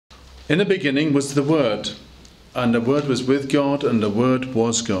In the beginning was the Word, and the Word was with God, and the Word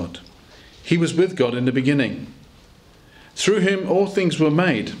was God. He was with God in the beginning. Through him all things were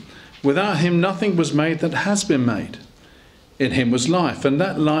made. Without him nothing was made that has been made. In him was life, and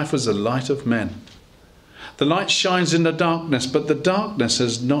that life was the light of men. The light shines in the darkness, but the darkness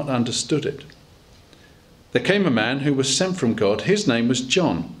has not understood it. There came a man who was sent from God. His name was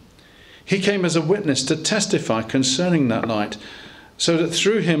John. He came as a witness to testify concerning that light, so that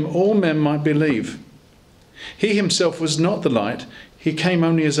through him all men might believe. He himself was not the light. He came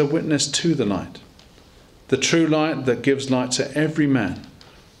only as a witness to the light. The true light that gives light to every man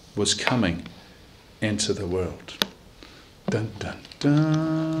was coming into the world. Dun, dun,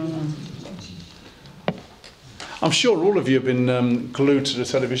 dun. I'm sure all of you have been glued to the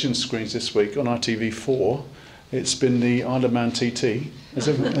television screens this week on ITV4. It's been the Isle of Man TT.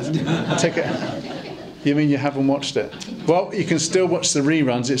 I take it. You mean you haven't watched it? Well, you can still watch the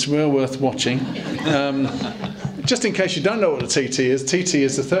reruns. It's well worth watching. Just in case you don't know what the TT is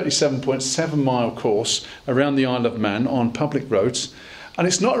the 37.7 mile course around the Isle of Man on public roads. And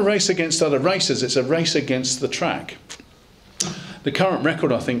it's not a race against other racers, it's a race against the track. The current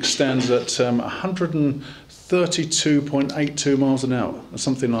record, I think, stands at 132.82 miles an hour, or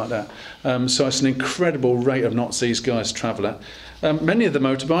something like that. So it's an incredible rate of knots these guys travel at. Many of the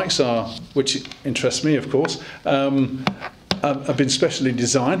motorbikes are, which interests me, of course, have been specially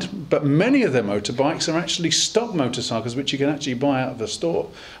designed, but many of their motorbikes are actually stock motorcycles which you can actually buy out of the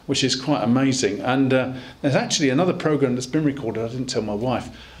store, which is quite amazing. And there's actually another program that's been recorded. I didn't tell my wife.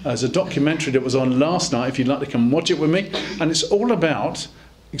 There's a documentary that was on last night, if you'd like to come watch it with me, and it's all about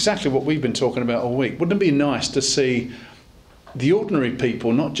exactly what we've been talking about all week. Wouldn't it be nice to see the ordinary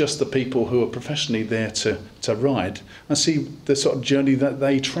people, not just the people who are professionally there to ride, and see the sort of journey that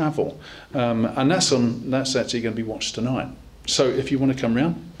they travel? And that's actually going to be watched tonight. So if you want to come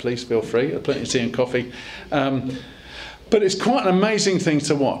round, please feel free. There's plenty of tea and coffee. But it's quite an amazing thing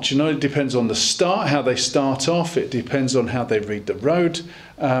to watch. You know, it depends on the start, how they start off. It depends on how they read the road.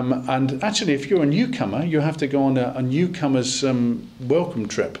 And actually, if you're a newcomer, you have to go on a newcomer's welcome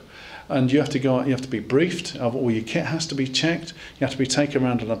trip. And you have to go. You have to be briefed. All your kit has to be checked. You have to be taken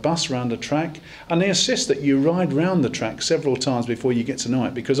around on a bus around the track. And they insist that you ride round the track several times before you get to know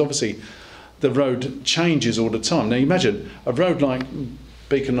it, because obviously the road changes all the time. Now imagine a road like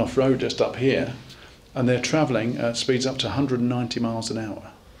Beacon-off Road just up here, and they're travelling at speeds up to 190 miles an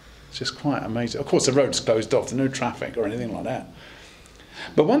hour. It's just quite amazing. Of course, the road's closed off. There's no traffic or anything like that.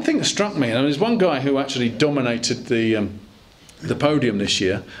 But one thing that struck me, and there's one guy who actually dominated the podium this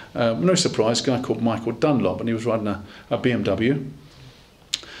year. No surprise, a guy called Michael Dunlop, and he was riding a BMW.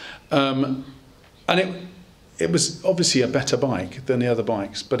 And it was obviously a better bike than the other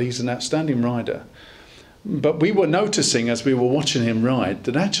bikes, but he's an outstanding rider. But we were noticing as we were watching him ride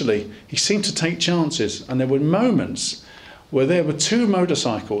that actually he seemed to take chances, and there were moments where there were two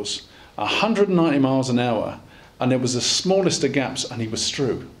motorcycles 190 miles an hour, and there was the smallest of gaps, and he was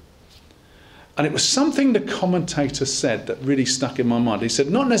through. And it was something the commentator said that really stuck in my mind. He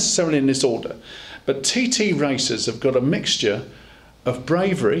said, not necessarily in this order, but TT racers have got a mixture of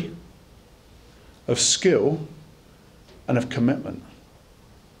bravery, of skill, and of commitment.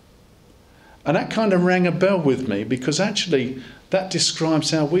 And that kind of rang a bell with me, because actually that describes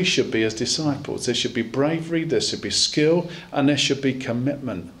how we should be as disciples. There should be bravery, there should be skill, and there should be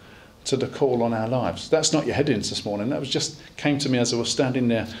commitment to the call on our lives. That's not your headings this morning. That was just came to me as I was standing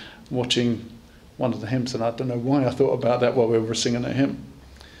there watching one of the hymns, and I don't know why I thought about that while we were singing a hymn.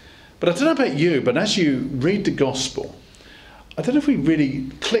 But I don't know about you, but as you read the gospel, I don't know if it really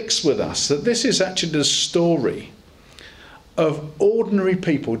clicks with us that this is actually the story of ordinary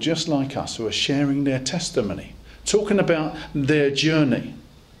people just like us who are sharing their testimony, talking about their journey.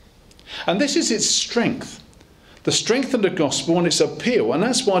 And this is its strength. The strength of the gospel and its appeal, and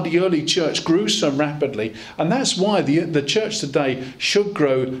that's why the early church grew so rapidly, and that's why the church today should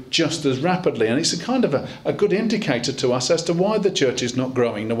grow just as rapidly. And it's a kind of a good indicator to us as to why the church is not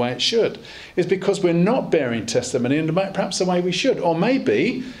growing the way it should. It's because we're not bearing testimony in perhaps the way we should, or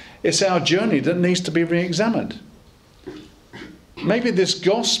maybe it's our journey that needs to be re-examined. Maybe this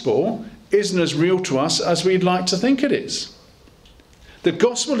gospel isn't as real to us as we'd like to think it is. The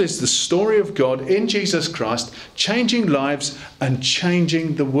gospel is the story of God in Jesus Christ, changing lives and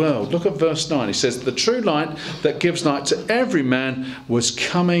changing the world. Look at verse 9. He says, the true light that gives light to every man was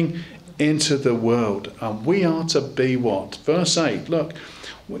coming into the world. And we are to be what? Verse 8, look,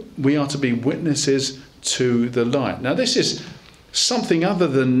 we are to be witnesses to the light. Now this is something other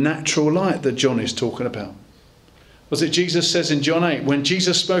than natural light that John is talking about. Was it Jesus says in John 8, when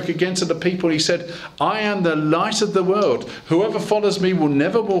Jesus spoke again to the people, he said, I am the light of the world. Whoever follows me will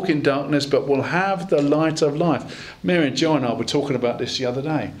never walk in darkness, but will have the light of life. Mary and Joe and I were talking about this the other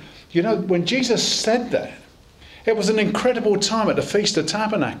day. You know, when Jesus said that, it was an incredible time at the Feast of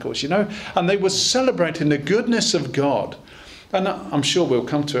Tabernacles, you know, and they were celebrating the goodness of God. And I'm sure we'll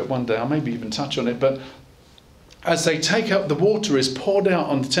come to it one day. I'll maybe even touch on it, but as they take up, the water is poured out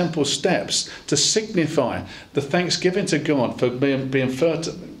on the temple steps to signify the thanksgiving to God for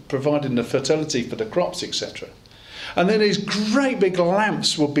providing the fertility for the crops, etc. And then these great big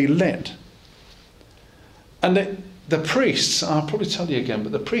lamps will be lit. And the priests, I'll probably tell you again,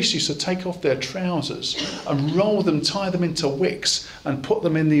 but the priests used to take off their trousers and roll them, tie them into wicks and put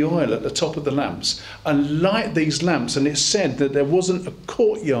them in the oil at the top of the lamps and light these lamps. And it's said that there wasn't a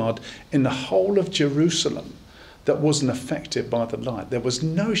courtyard in the whole of Jerusalem that wasn't affected by the light. There was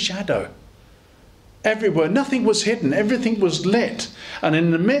no shadow. Everywhere, nothing was hidden, everything was lit. And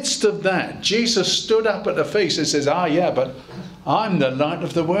in the midst of that, Jesus stood up at the feast and says, but I'm the light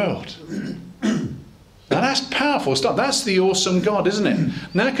of the world. Now that's powerful stuff. That's the awesome God, isn't it?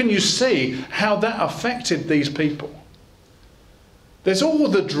 Now can you see how that affected these people? There's all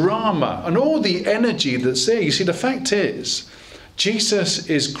the drama and all the energy that's there. You see, the fact is, Jesus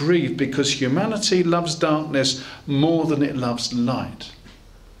is grieved because humanity loves darkness more than it loves light.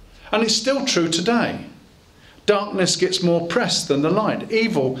 And it's still true today. Darkness gets more press than the light.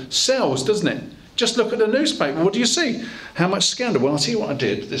 Evil sells, doesn't it? Just look at the newspaper. What do you see? How much scandal? Well, I'll tell you what I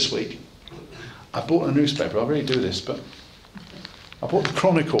did this week. I bought a newspaper. I really do this, but I bought the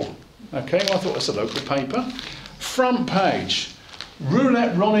Chronicle. Okay, well, I thought that's a local paper. Front page.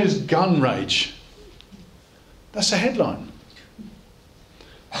 Roulette Ronnie's gun rage. That's a headline.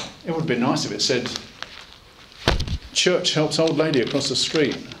 It would be nice if it said, church helps old lady across the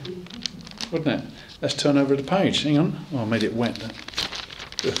street. Wouldn't it? Let's turn over the page. Hang on. Oh, I made it wet.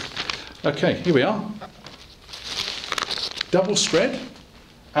 Okay, here we are. Double spread.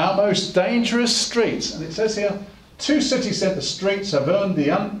 Our most dangerous streets. And it says here, 2 city centre streets have earned the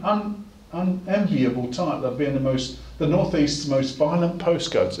unenviable title of being the Northeast's most violent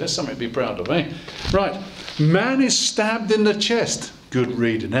postcodes. There's something to be proud of, eh? Right. Man is stabbed in the chest. Good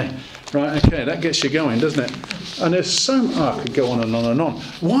reading, eh? Right, okay, that gets you going, doesn't it? And there's I could go on and on and on.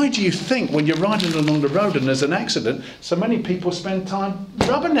 Why do you think when you're riding along the road and there's an accident, so many people spend time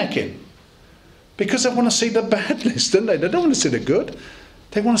rubbernecking? Because they want to see the badness, don't they? They don't want to see the good.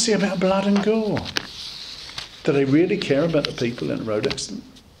 They want to see about blood and gore. Do they really care about the people in a road accident?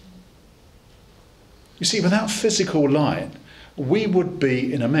 You see, without physical light, we would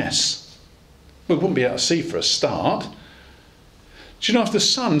be in a mess. We wouldn't be able to see for a start. Do you know, if the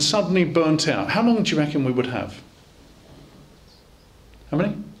sun suddenly burnt out, how long do you reckon we would have? How many?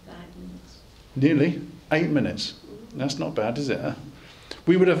 5 minutes. Nearly 8 minutes. That's not bad, is it? Huh?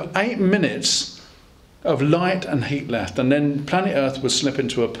 We would have 8 minutes of light and heat left, and then planet Earth would slip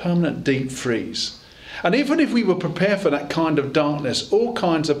into a permanent deep freeze. And even if we were prepared for that kind of darkness, all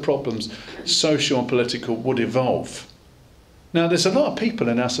kinds of problems, social and political, would evolve. Now, there's a lot of people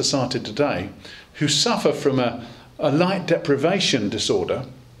in our society today who suffer from a light deprivation disorder,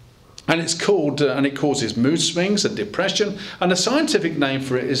 and it's called, and it causes mood swings and depression, and the scientific name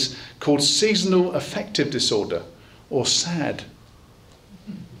for it is called seasonal affective disorder, or SAD.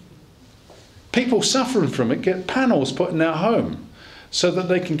 People suffering from it get panels put in their home so that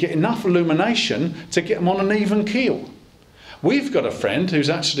they can get enough illumination to get them on an even keel. We've got a friend who's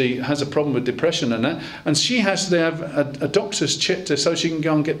actually has a problem with depression and that, and she has to have a doctor's chit so she can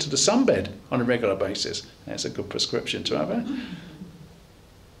go and get to the sunbed on a regular basis. That's a good prescription to have, eh?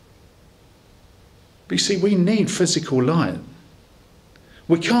 But you see, we need physical light.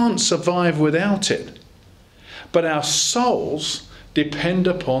 We can't survive without it. But our souls depend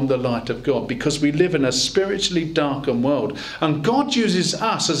upon the light of God, because we live in a spiritually darkened world, and God uses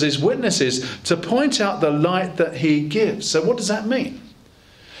us as his witnesses to point out the light that he gives. So what does that mean?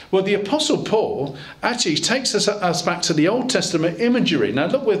 Well, the Apostle Paul actually takes us back to the Old Testament imagery. Now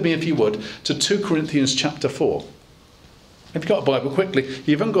look with me, if you would, to 2 Corinthians chapter 4. If you've got a Bible, quickly. If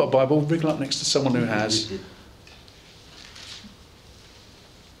you haven't got a Bible, wriggle up next to someone who has.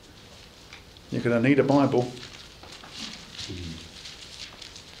 You're going to need a Bible.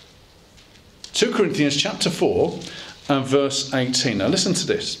 2 Corinthians chapter 4 and verse 18. Now listen to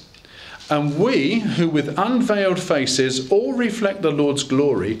this. And we, who with unveiled faces all reflect the Lord's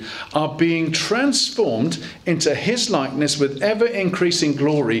glory, are being transformed into his likeness with ever-increasing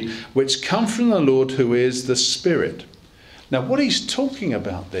glory, which come from the Lord, who is the Spirit. Now what he's talking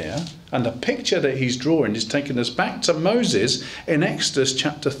about there, and the picture that he's drawing, is taking us back to Moses in Exodus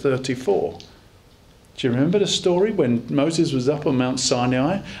chapter 34. Do you remember the story when Moses was up on Mount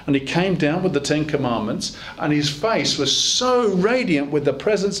Sinai and he came down with the 10 Commandments and his face was so radiant with the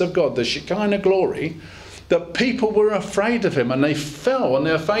presence of God, the Shekinah glory, that people were afraid of him and they fell on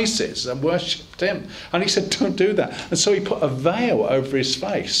their faces and worshipped him. And he said, don't do that. And so he put a veil over his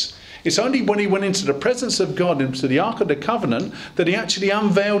face. It's only when he went into the presence of God, into the Ark of the Covenant, that he actually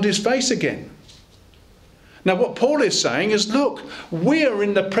unveiled his face again. Now what Paul is saying is, look, we are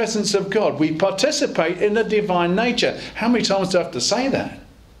in the presence of God. We participate in the divine nature. How many times do I have to say that?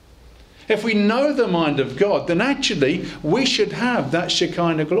 If we know the mind of God, then actually we should have that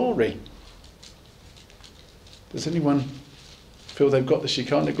Shekinah glory. Does anyone feel they've got the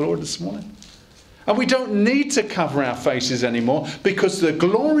Shekinah glory this morning? And we don't need to cover our faces anymore because the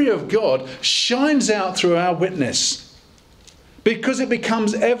glory of God shines out through our witness. Because it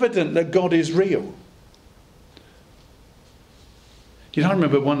becomes evident that God is real. You know, I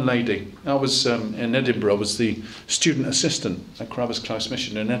remember one lady, I was in Edinburgh, I was the student assistant at Carruthers Close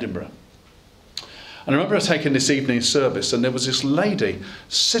Mission in Edinburgh. And I remember taking this evening service and there was this lady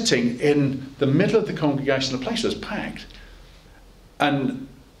sitting in the middle of the congregation, the place was packed. And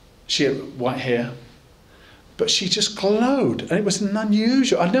she had white hair, but she just glowed and it was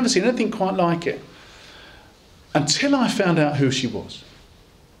unusual. I'd never seen anything quite like it until I found out who she was.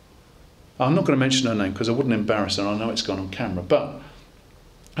 I'm not going to mention her name because I wouldn't embarrass her. I know it's gone on camera, but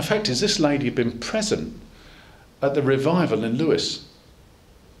the fact is this lady had been present at the revival in Lough.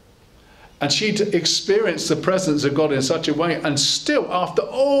 And she'd experienced the presence of God in such a way, and still after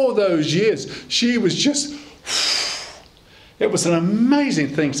all those years, she was just, it was an amazing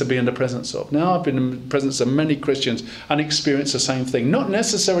thing to be in the presence of. Now I've been in the presence of many Christians and experienced the same thing, not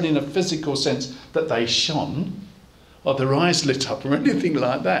necessarily in a physical sense that they shone, or their eyes lit up or anything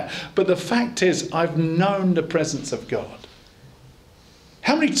like that. But the fact is, I've known the presence of God.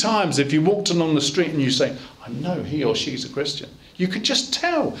 How many times have you walked along the street and you say, I know he or she's a Christian? You could just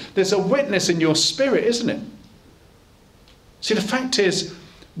tell. There's a witness in your spirit, isn't it? See, the fact is,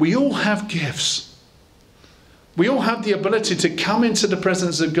 we all have gifts. We all have the ability to come into the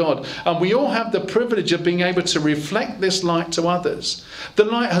presence of God, and we all have the privilege of being able to reflect this light to others. The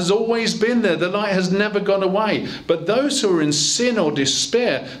light has always been there. The light has never gone away. But those who are in sin or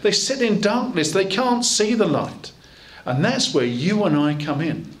despair, they sit in darkness. They can't see the light. And that's where you and I come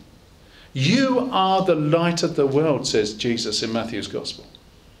in. You are the light of the world, says Jesus in Matthew's Gospel.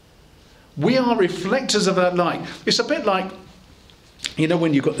 We are reflectors of that light. It's a bit like, you know,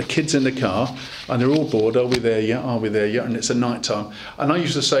 when you've got the kids in the car and they're all bored, are we there yet? Are we there yet? And it's a night time. And I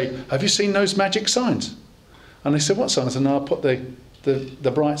used to say, have you seen those magic signs? And they said, what signs? And I put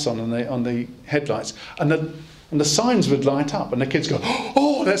the brights on the headlights. And the signs would light up and the kids go,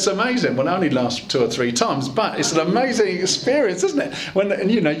 oh, that's amazing. Well, it only lasts 2 or 3 times, but it's an amazing experience, isn't it?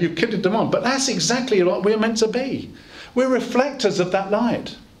 And you know, you've kidded them on. But that's exactly what we're meant to be. We're reflectors of that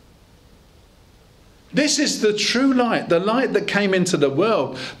light. This is the true light, the light that came into the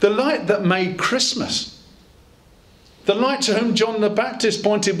world, the light that made Christmas. The light to whom John the Baptist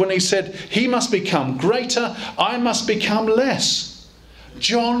pointed when he said, he must become greater, I must become less.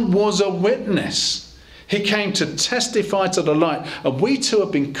 John was a witness. He came to testify to the light, and we too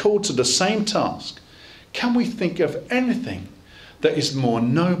have been called to the same task. Can we think of anything that is more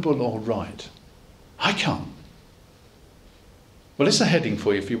noble or right? I can't. Well, it's a heading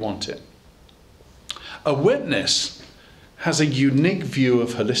for you if you want it. A witness has a unique view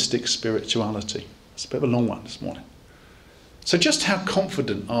of holistic spirituality. It's a bit of a long one this morning. So just how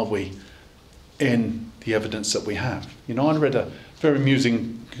confident are we in the evidence that we have? You know, I read a very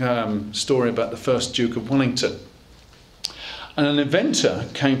amusing story about the first Duke of Wellington. And an inventor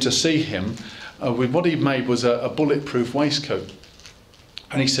came to see him with what he made was a bulletproof waistcoat.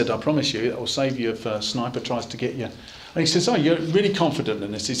 And he said, I promise you, it will save you if a sniper tries to get you. And he says, oh, you're really confident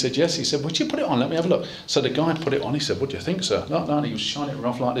in this? He said, yes. He said, would you put it on? Let me have a look. So the guy put it on. He said, what do you think, sir? No, he was shining it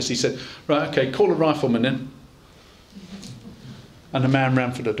off like this. He said, right, okay, call a rifleman in. And the man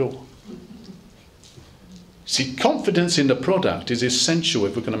ran for the door. See, confidence in the product is essential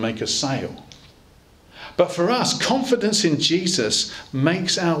if we're going to make a sale. But for us, confidence in Jesus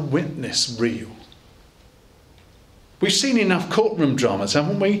makes our witness real. We've seen enough courtroom dramas,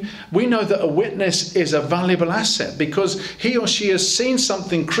 haven't we? We know that a witness is a valuable asset because he or she has seen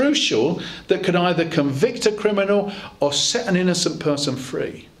something crucial that could either convict a criminal or set an innocent person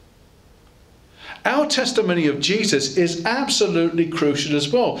free. Our testimony of Jesus is absolutely crucial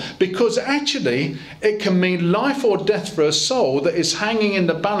as well, because actually it can mean life or death for a soul that is hanging in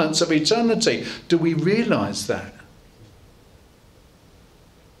the balance of eternity. Do we realise that?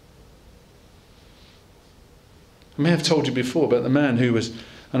 I may have told you before about the man who was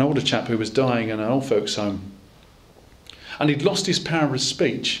an older chap who was dying in an old folks' home. And he'd lost his power of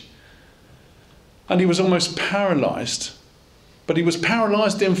speech. And he was almost paralysed. But he was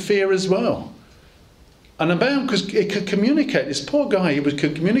paralysed in fear as well. And about because he could communicate. This poor guy,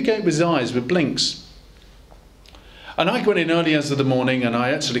 could communicate with his eyes with blinks. And I went in early as of the morning and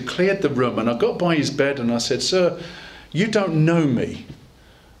I actually cleared the room and I got by his bed and I said, "Sir, you don't know me,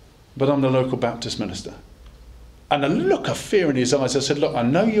 but I'm the local Baptist minister." And a look of fear in his eyes, I said, "Look, I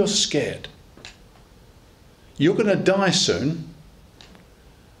know you're scared. You're going to die soon,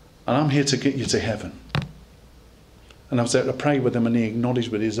 and I'm here to get you to heaven." And I was able to pray with him, and he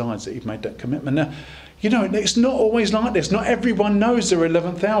acknowledged with his eyes that he'd made that commitment. Now, you know, it's not always like this. Not everyone knows their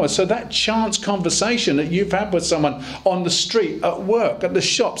 11th hour. So that chance conversation that you've had with someone on the street, at work, at the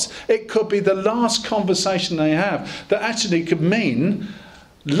shops, it could be the last conversation they have that actually could mean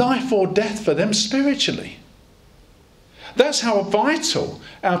life or death for them spiritually. That's how vital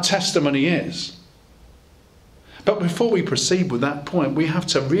our testimony is. But before we proceed with that point, we have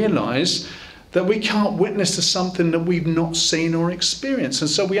to realise that we can't witness to something that we've not seen or experienced.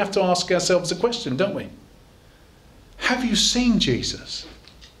 And so we have to ask ourselves a question, don't we? Have you seen Jesus?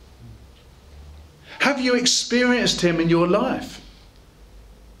 Have you experienced him in your life?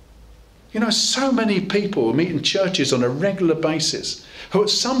 You know, so many people meet in churches on a regular basis who at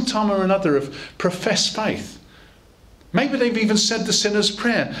some time or another have professed faith. Maybe they've even said the sinner's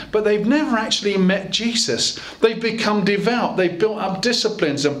prayer, but they've never actually met Jesus. They've become devout. They've built up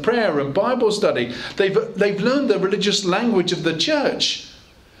disciplines and prayer and Bible study. They've learned the religious language of the church.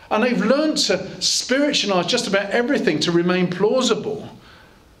 And they've learned to spiritualise just about everything to remain plausible.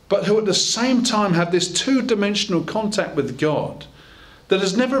 But who at the same time have this two-dimensional contact with God that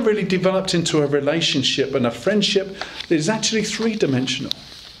has never really developed into a relationship and a friendship that is actually three-dimensional.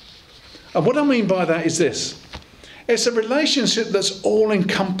 And what I mean by that is this. It's a relationship that's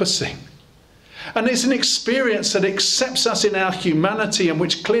all-encompassing. And it's an experience that accepts us in our humanity and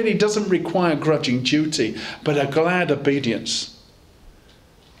which clearly doesn't require grudging duty, but a glad obedience.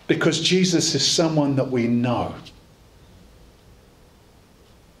 Because Jesus is someone that we know.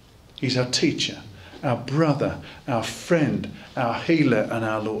 He's our teacher, our brother, our friend, our healer and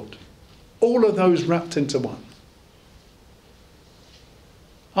our Lord. All of those wrapped into one.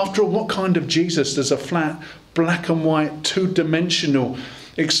 After all, what kind of Jesus does a flat, black and white, two-dimensional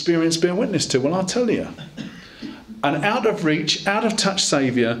experience bear witness to? Well, I'll tell you. An out-of-reach, out-of-touch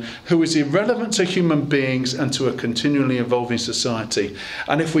saviour who is irrelevant to human beings and to a continually evolving society.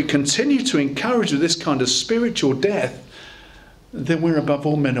 And if we continue to encourage this kind of spiritual death, then we're above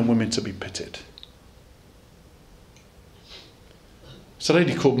all men and women to be pitied. It's a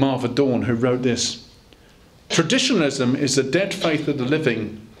lady called Martha Dawn who wrote this. Traditionalism is the dead faith of the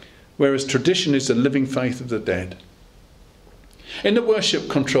living, whereas tradition is the living faith of the dead. In the worship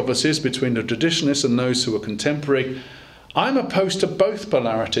controversies between the traditionalists and those who are contemporary, I'm opposed to both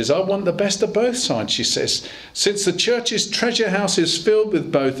polarities. I want the best of both sides, she says, since the church's treasure house is filled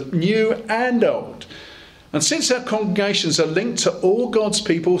with both new and old. And since our congregations are linked to all God's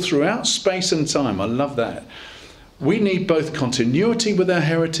people throughout space and time, I love that, we need both continuity with our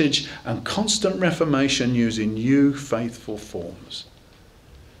heritage and constant reformation using new faithful forms.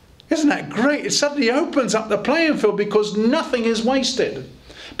 Isn't that great? It suddenly opens up the playing field because nothing is wasted.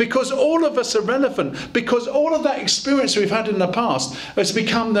 Because all of us are relevant. Because all of that experience we've had in the past has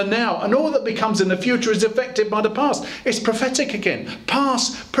become the now. And all that becomes in the future is affected by the past. It's prophetic again.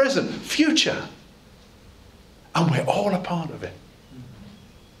 Past, present, future. And we're all a part of it.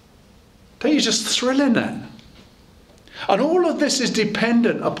 Don't you just thrill in that? And all of this is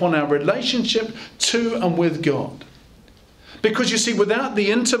dependent upon our relationship to and with God. Because you see, without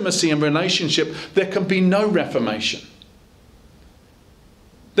the intimacy and relationship, there can be no reformation.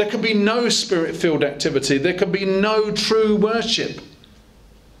 There can be no spirit-filled activity. There can be no true worship.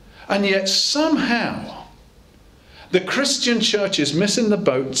 And yet somehow the Christian church is missing the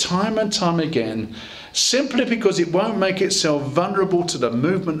boat time and time again, simply because it won't make itself vulnerable to the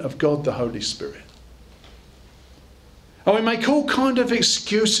movement of God, the Holy Spirit. And we make all kind of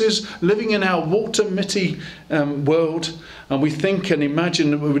excuses living in our water-mitty world, and we think and imagine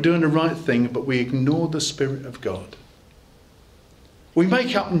that we were doing the right thing, but we ignore the Spirit of God. We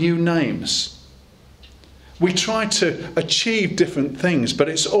make up new names. We try to achieve different things, but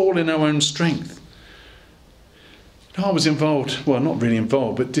it's all in our own strength. I was involved, well, not really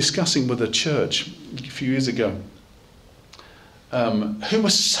involved, but discussing with a church a few years ago. who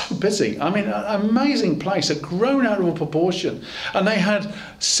was so busy. I mean, an amazing place, had grown out of proportion. And they had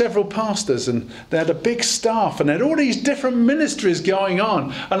several pastors and they had a big staff and they had all these different ministries going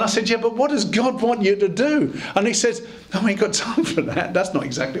on. And I said, yeah, but what does God want you to do? And he said, oh, we ain't got time for that. That's not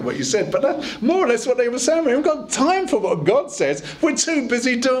exactly what you said, but that's more or less what they were saying. We haven't got time for what God says. We're too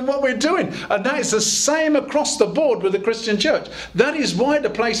busy doing what we're doing. And that is the same across the board with the Christian church. That is why the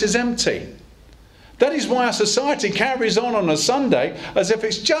place is empty. That is why our society carries on a Sunday as if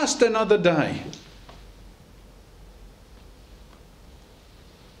it's just another day.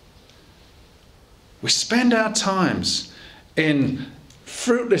 We spend our times in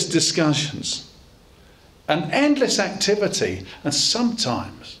fruitless discussions and endless activity, and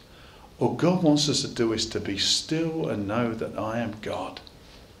sometimes all God wants us to do is to be still and know that I am God.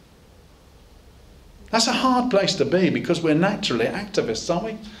 That's a hard place to be because we're naturally activists, aren't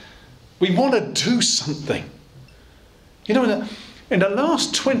we? We want to do something. You know, in the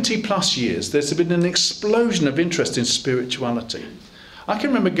last 20 plus years, there's been an explosion of interest in spirituality. I can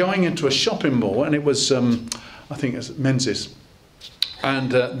remember going into a shopping mall, and it was, I think it was Menzies,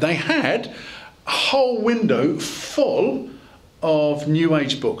 and they had a whole window full of New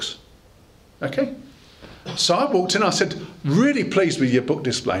Age books. Okay? So I walked in, I said, really pleased with your book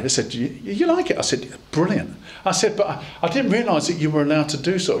display. They said, you like it? I said, brilliant. I said, but I didn't realise that you were allowed to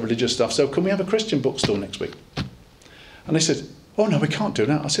do sort of religious stuff, so can we have a Christian bookstore next week? And they said, oh no, we can't do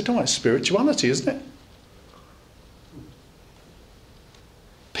that. I said, oh, it's spirituality, isn't it?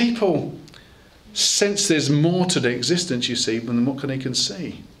 People sense there's more to their existence, you see, than what they can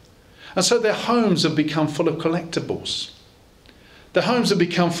see. And so their homes have become full of collectibles. Their homes have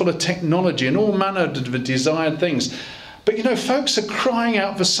become full of technology and all manner of desired things. But you know, folks are crying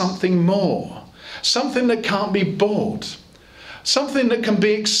out for something more. Something that can't be bought. Something that can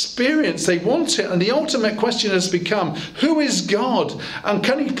be experienced. They want it. And the ultimate question has become, who is God? And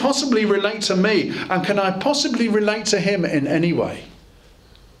can he possibly relate to me? And can I possibly relate to him in any way?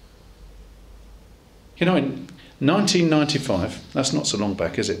 You know, in 1995, that's not so long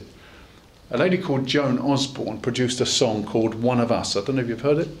back, is it? A lady called Joan Osborne produced a song called One of Us. I don't know if you've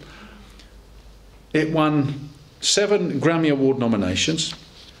heard it. It won 7 Grammy Award nominations,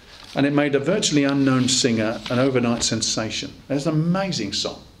 and it made a virtually unknown singer an overnight sensation. It's an amazing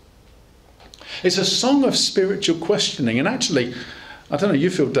song. It's a song of spiritual questioning, and actually, I don't know you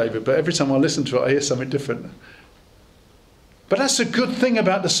feel, David, but every time I listen to it, I hear something different. But that's a good thing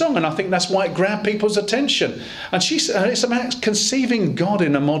about the song, and I think that's why it grabbed people's attention. And it's about conceiving God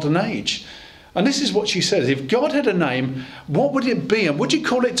in a modern age. And this is what she says: if God had a name, what would it be? And would you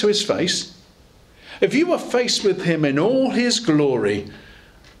call it to his face? If you were faced with him in all his glory,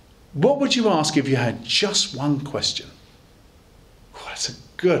 what would you ask if you had just one question? Oh, that's a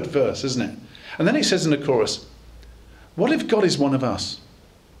good verse, isn't it? And then it says in the chorus, what if God is one of us?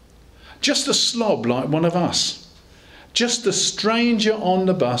 Just a slob like one of us. Just a stranger on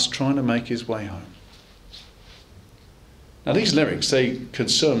the bus trying to make his way home. Now these lyrics, they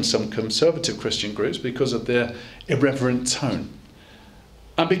concern some conservative Christian groups because of their irreverent tone.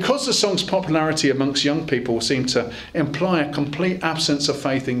 And because the song's popularity amongst young people seemed to imply a complete absence of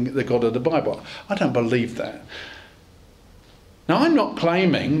faith in the God of the Bible. I don't believe that. Now I'm not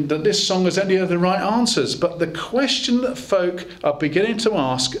claiming that this song has any of the right answers, but the question that folk are beginning to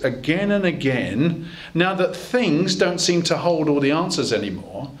ask again and again, now that things don't seem to hold all the answers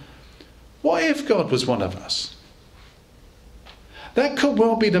anymore, what if God was one of us? That could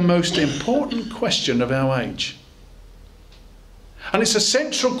well be the most important question of our age. And it's a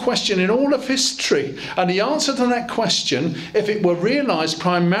central question in all of history. And the answer to that question, if it were realised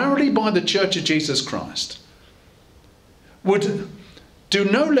primarily by the Church of Jesus Christ, would do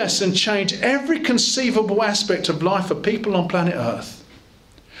no less than change every conceivable aspect of life for people on planet Earth.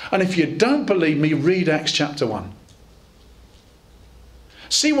 And if you don't believe me, read Acts chapter 1.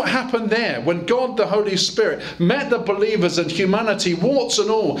 See what happened there when God the Holy Spirit met the believers and humanity, warts and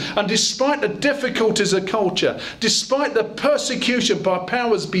all. And despite the difficulties of culture, despite the persecution by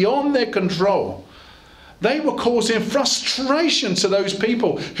powers beyond their control, they were causing frustration to those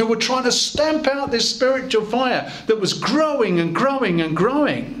people who were trying to stamp out this spiritual fire that was growing and growing and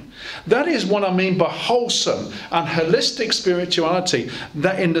growing. That is what I mean by wholesome and holistic spirituality,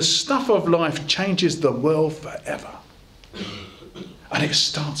 that in the stuff of life changes the world forever. And it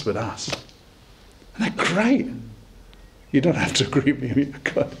starts with us. Isn't that great? You don't have to agree with me.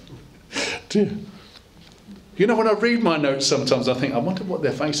 God. Do you? You know, when I read my notes sometimes I think, I wonder what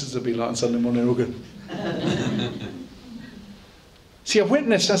their faces will be like on Sunday morning. All good. See, a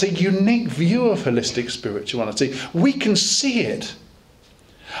witness has a unique view of holistic spirituality. We can see it.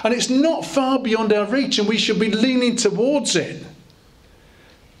 And it's not far beyond our reach, and we should be leaning towards it.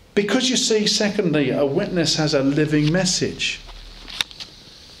 Because you see, secondly, a witness has a living message.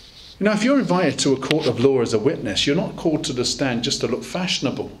 You know, if you're invited to a court of law as a witness, you're not called to the stand just to look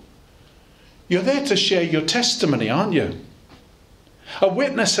fashionable. You're there to share your testimony, aren't you? A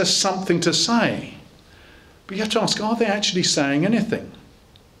witness has something to say. But you have to ask, are they actually saying anything?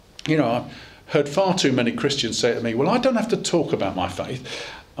 You know, I've heard far too many Christians say to me, well, I don't have to talk about my faith.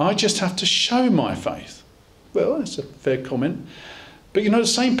 I just have to show my faith. Well, that's a fair comment. But you know, the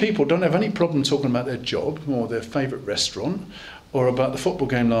same people don't have any problem talking about their job or their favourite restaurant or about the football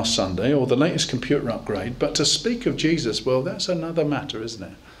game last Sunday or the latest computer upgrade. But to speak of Jesus, well, that's another matter, isn't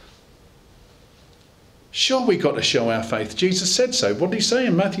it? Sure, we've got to show our faith. Jesus said so. What did he say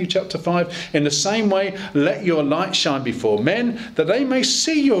in Matthew chapter 5? In the same way, let your light shine before men, that they may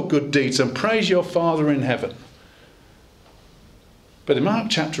see your good deeds and praise your Father in heaven. But in Mark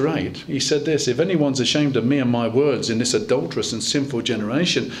chapter 8, he said this, if anyone's ashamed of me and my words in this adulterous and sinful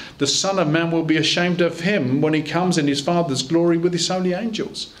generation, the Son of Man will be ashamed of him when he comes in his Father's glory with his holy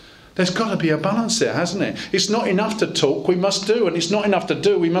angels. There's got to be a balance there, hasn't it? It's not enough to talk, we must do. And it's not enough to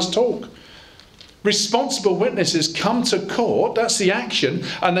do, we must talk. Responsible witnesses come to court, that's the action,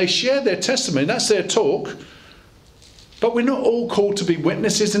 and they share their testimony, that's their talk. But we're not all called to be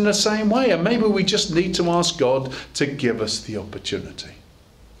witnesses in the same way, and maybe we just need to ask God to give us the opportunity.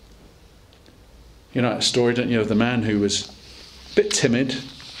 You know that story, don't you, of the man who was a bit timid,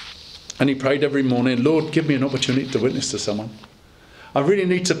 and he prayed every morning, Lord, give me an opportunity to witness to someone. I really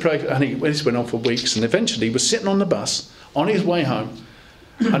need to pray. And this went on for weeks, and eventually he was sitting on the bus on his way home,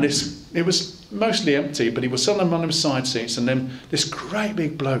 and it was mostly empty, but he was sitting on one of the side seats, and then this great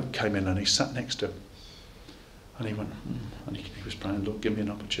big bloke came in and he sat next to him. And he went, and he was praying, Lord, give me an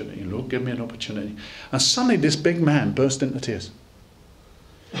opportunity. Lord, give me an opportunity. And suddenly this big man burst into tears.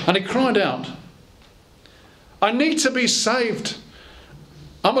 And he cried out, I need to be saved.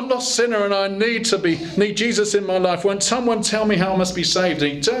 I'm a lost sinner and I need Jesus in my life. Won't someone tell me how I must be saved?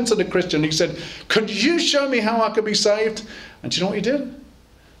 And he turned to the Christian and he said, could you show me how I could be saved? And do you know what he did?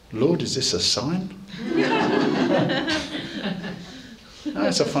 Lord, is this a sign?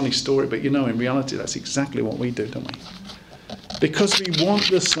 That's a funny story, but you know, in reality, that's exactly what we do, don't we? Because we want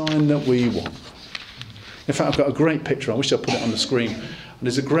the sign that we want. In fact, I've got a great picture. I wish I'd put it on the screen. And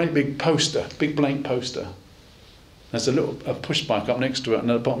there's a great big poster, big blank poster. There's a push bike up next to it,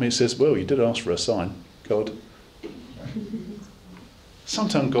 and at the bottom it says, well, you did ask for a sign, God.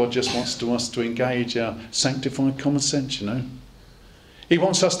 Sometimes God just wants us to engage our sanctified common sense, you know. He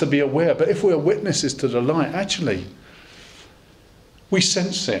wants us to be aware, but if we're witnesses to the light, actually, we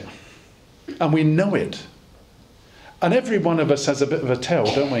sense it, and we know it. And every one of us has a bit of a tell,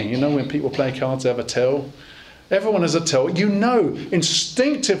 don't we? You know, when people play cards, they have a tell. Everyone has a tell. You know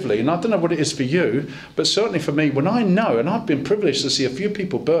instinctively, and I don't know what it is for you, but certainly for me, when I know, and I've been privileged to see a few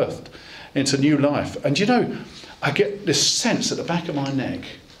people birthed into new life, and you know, I get this sense at the back of my neck,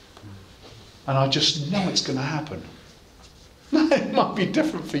 and I just know it's going to happen. It might be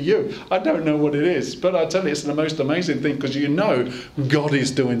different for you. I don't know what it is, but I tell you, it's the most amazing thing, because you know God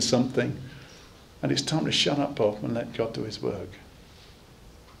is doing something. And it's time to shut up, Bob, and let God do his work.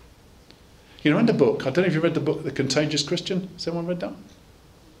 You know, in the book, I don't know if you read the book, The Contagious Christian. Has anyone read that?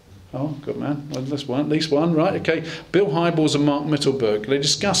 Oh, good man. Well, that's one, at least one, right? Okay. Bill Hybels and Mark Mittelberg, they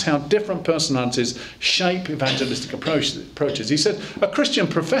discuss how different personalities shape evangelistic approaches. He said, a Christian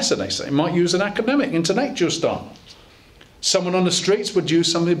professor, they say, might use an academic, intellectual style. Someone on the streets would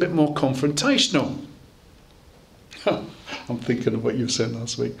use something a bit more confrontational. I'm thinking of what you said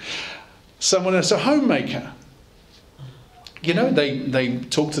last week. Someone as a homemaker. You know, they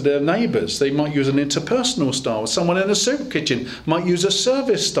talk to their neighbours. They might use an interpersonal style. Someone in a soup kitchen might use a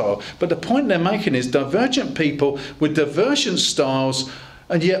service style. But the point they're making is divergent people with divergent styles,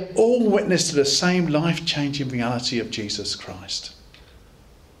 and yet all witness to the same life-changing reality of Jesus Christ.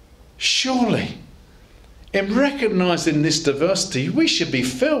 Surely, in recognising this diversity, we should be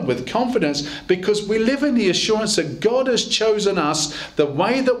filled with confidence, because we live in the assurance that God has chosen us the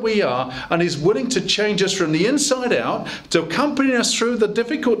way that we are and is willing to change us from the inside out, to accompany us through the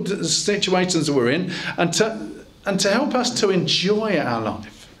difficult situations we're in, and to help us to enjoy our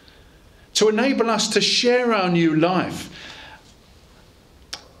life, to enable us to share our new life,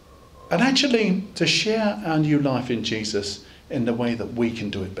 and actually to share our new life in Jesus in the way that we can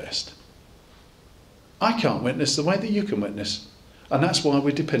do it best. I can't witness the way that you can witness, and that's why we're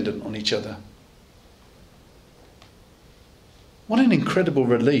dependent on each other. What an incredible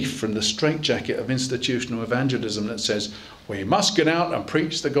relief from the straitjacket of institutional evangelism that says, we must get out and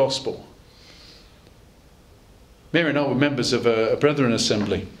preach the gospel. Mary and I were members of a Brethren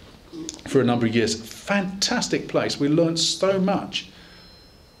Assembly for a number of years. Fantastic place. We learned so much.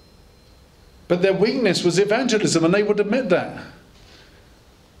 But their weakness was evangelism, and they would admit that.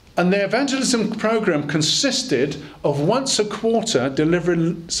 And their evangelism program consisted of once a quarter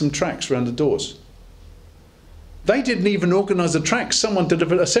delivering some tracts around the doors. They didn't even organise the tracts. Someone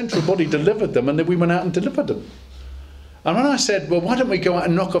delivered, a central body delivered them, and then we went out and delivered them. And when I said, well, why don't we go out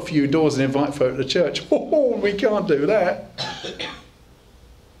and knock a few doors and invite folk to church? Oh, we can't do that.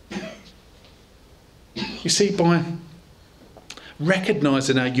 You see, by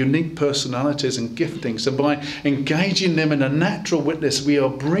recognising our unique personalities and giftings, and by engaging them in a natural witness, we are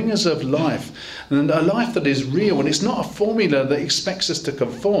bringers of life, and a life that is real, and it's not a formula that expects us to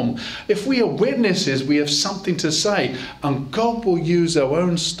conform. If we are witnesses, we have something to say, and God will use our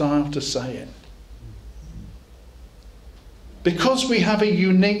own style to say it. Because we have a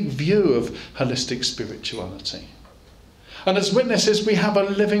unique view of holistic spirituality. And as witnesses, we have a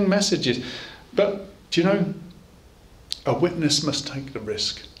living message. But, do you know, a witness must take the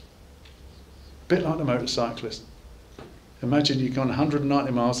risk. A bit like the motorcyclist. Imagine you're going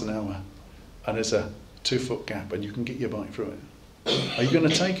 190 miles an hour and there's a 2-foot gap and you can get your bike through it. Are you going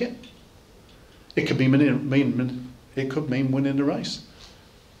to take it? It could mean winning the race.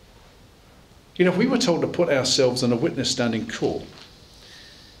 You know, if we were told to put ourselves on a witness stand in court,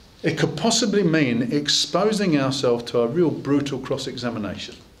 it could possibly mean exposing ourselves to a real brutal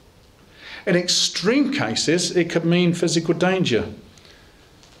cross-examination. In extreme cases, it could mean physical danger,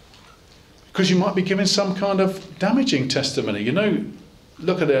 because you might be giving some kind of damaging testimony. You know,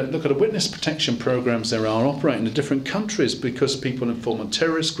 look at the witness protection programs there are operating in different countries because people inform on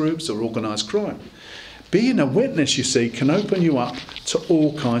terrorist groups or organised crime. Being a witness, you see, can open you up to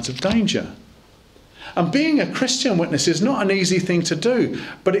all kinds of danger. And being a Christian witness is not an easy thing to do,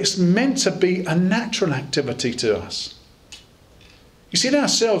 but it's meant to be a natural activity to us. You see, in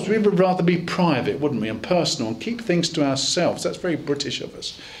ourselves, we would rather be private, wouldn't we, and personal, and keep things to ourselves. That's very British of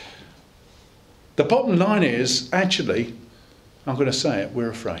us. The bottom line is, actually, I'm going to say it, we're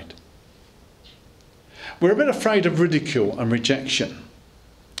afraid. We're a bit afraid of ridicule and rejection.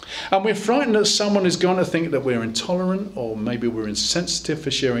 And we're frightened that someone is going to think that we're intolerant, or maybe we're insensitive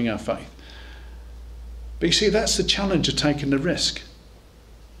for sharing our faith. But you see, that's the challenge of taking the risk.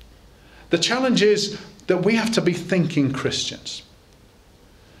 The challenge is that we have to be thinking Christians.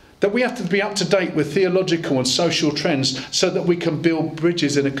 That we have to be up to date with theological and social trends so that we can build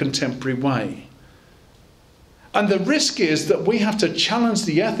bridges in a contemporary way. And the risk is that we have to challenge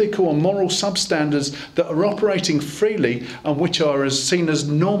the ethical and moral substandards that are operating freely and which are seen as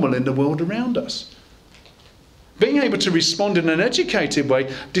normal in the world around us. Being able to respond in an educated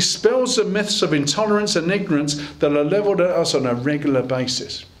way dispels the myths of intolerance and ignorance that are levelled at us on a regular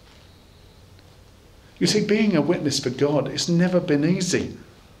basis. You see, being a witness for God, it's never been easy.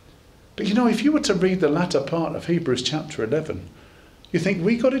 But you know, if you were to read the latter part of Hebrews chapter 11, you think,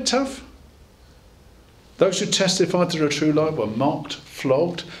 we got it tough? Those who testified to the true light were mocked,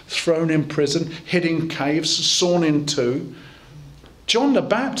 flogged, thrown in prison, hid in caves, sawn in two. John the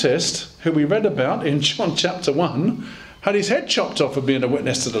Baptist, who we read about in John chapter 1, had his head chopped off for being a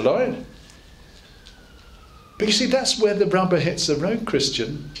witness to the light. But you see, that's where the rubber hits the road,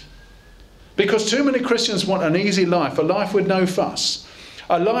 Christian. Because too many Christians want an easy life, a life with no fuss.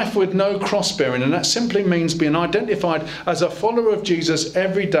 A life with no cross-bearing, and that simply means being identified as a follower of Jesus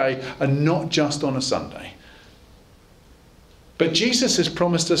every day and not just on a Sunday. But Jesus has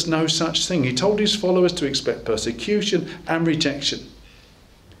promised us no such thing. He told his followers to expect persecution and rejection.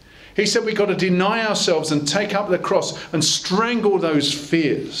 He said we've got to deny ourselves and take up the cross and strangle those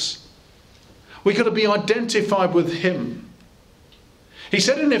fears. We've got to be identified with him. He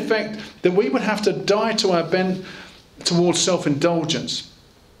said in effect that we would have to die to our bent towards self-indulgence.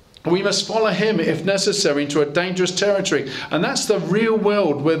 We must follow him, if necessary, into a dangerous territory. And that's the real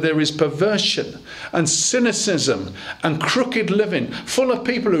world where there is perversion and cynicism and crooked living, full of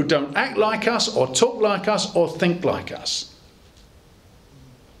people who don't act like us or talk like us or think like us.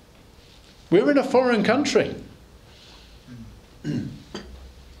 We're in a foreign country.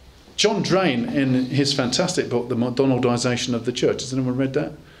 John Drain, in his fantastic book, The Donaldisation of the Church, has anyone read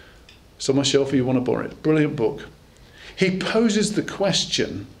that? It's on my shelf if you want to borrow it. Brilliant book. He poses the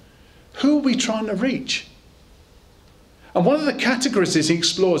question, who are we trying to reach? And one of the categories he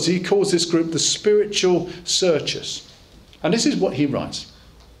explores, he calls this group the spiritual searchers. And this is what he writes.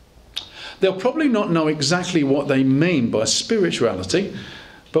 They'll probably not know exactly what they mean by spirituality,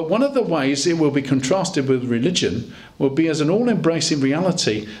 but one of the ways it will be contrasted with religion will be as an all-embracing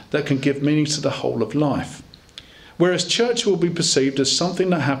reality that can give meaning to the whole of life. Whereas church will be perceived as something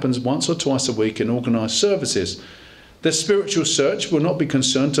that happens once or twice a week in organised services. Their spiritual search will not be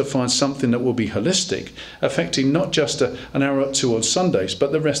concerned to find something that will be holistic, affecting not just an hour or two on Sundays,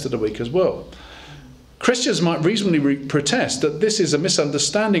 but the rest of the week as well. Christians might reasonably protest that this is a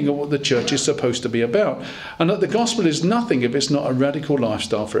misunderstanding of what the church is supposed to be about, and that the gospel is nothing if it's not a radical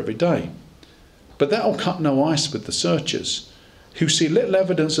lifestyle for every day. But that will cut no ice with the searchers, who see little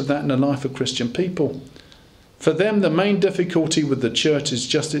evidence of that in the life of Christian people. For them, the main difficulty with the church is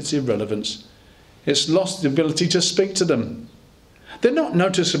just its irrelevance. It's lost the ability to speak to them. They're not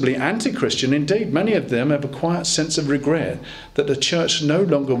noticeably anti-Christian. Indeed, many of them have a quiet sense of regret that the church no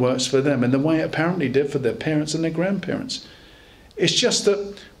longer works for them in the way it apparently did for their parents and their grandparents. It's just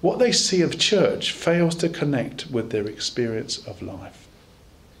that what they see of church fails to connect with their experience of life.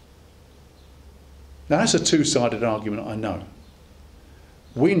 Now, that's a two-sided argument, I know.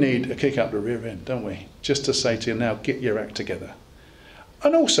 We need a kick up the rear end, don't we? Just to say to you now, get your act together.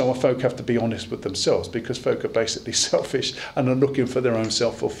 And also, folk have to be honest with themselves, because folk are basically selfish and are looking for their own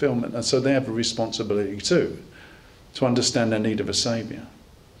self-fulfillment. And so they have a responsibility too, to understand their need of a saviour.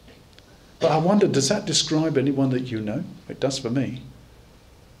 But I wonder, does that describe anyone that you know? It does for me.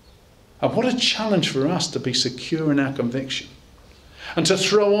 And what a challenge for us to be secure in our conviction and to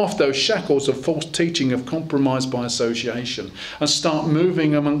throw off those shackles of false teaching, of compromise by association, and start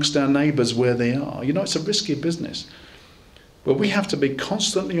moving amongst our neighbours where they are. You know, it's a risky business. But we have to be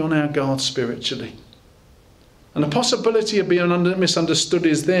constantly on our guard spiritually. And the possibility of being misunderstood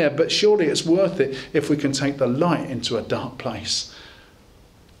is there, but surely it's worth it if we can take the light into a dark place.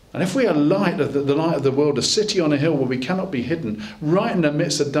 And if we are the light of the world, a city on a hill where we cannot be hidden, right in the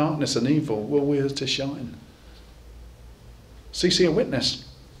midst of darkness and evil, well, we are to shine. See, a witness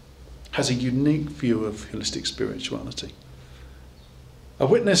has a unique view of holistic spirituality. A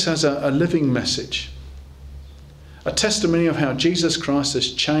witness has a living message. A testimony of how Jesus Christ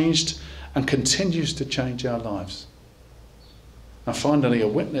has changed and continues to change our lives. And finally, a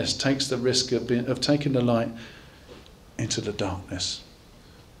witness takes the risk of taking the light into the darkness.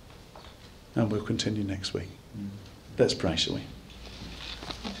 And we'll continue next week. Let's pray, shall we?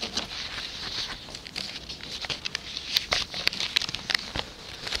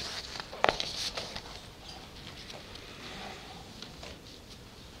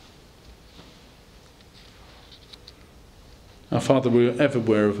 Our Father, we're ever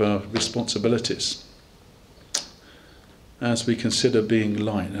aware of our responsibilities as we consider being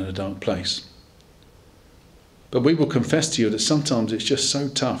light in a dark place. But we will confess to you that sometimes it's just so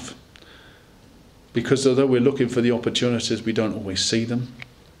tough, because although we're looking for the opportunities, we don't always see them.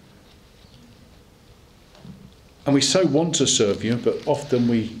 And we so want to serve you, but often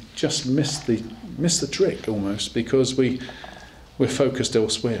we just miss the trick almost, because we're focused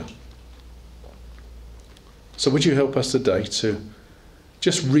elsewhere. So would you help us today to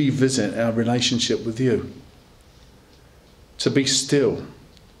just revisit our relationship with you, to be still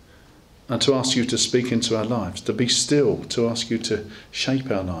and to ask you to speak into our lives, to be still, to ask you to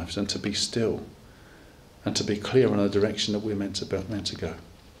shape our lives, and to be still and to be clear on the direction that we're meant to go.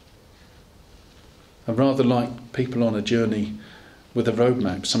 And rather like people on a journey with a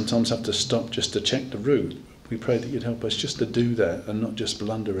roadmap sometimes have to stop just to check the route, we pray that you'd help us just to do that and not just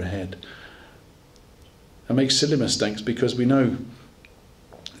blunder ahead and make silly mistakes, because we know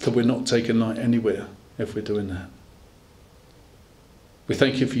that we're not taking light anywhere if we're doing that. We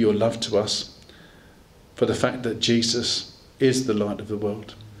thank you for your love to us, for the fact that Jesus is the light of the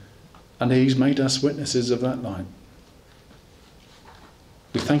world, and he's made us witnesses of that light.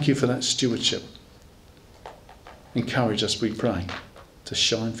 We thank you for that stewardship. Encourage us, we pray, to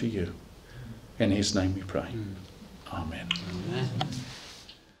shine for you. In his name we pray. Amen. Amen.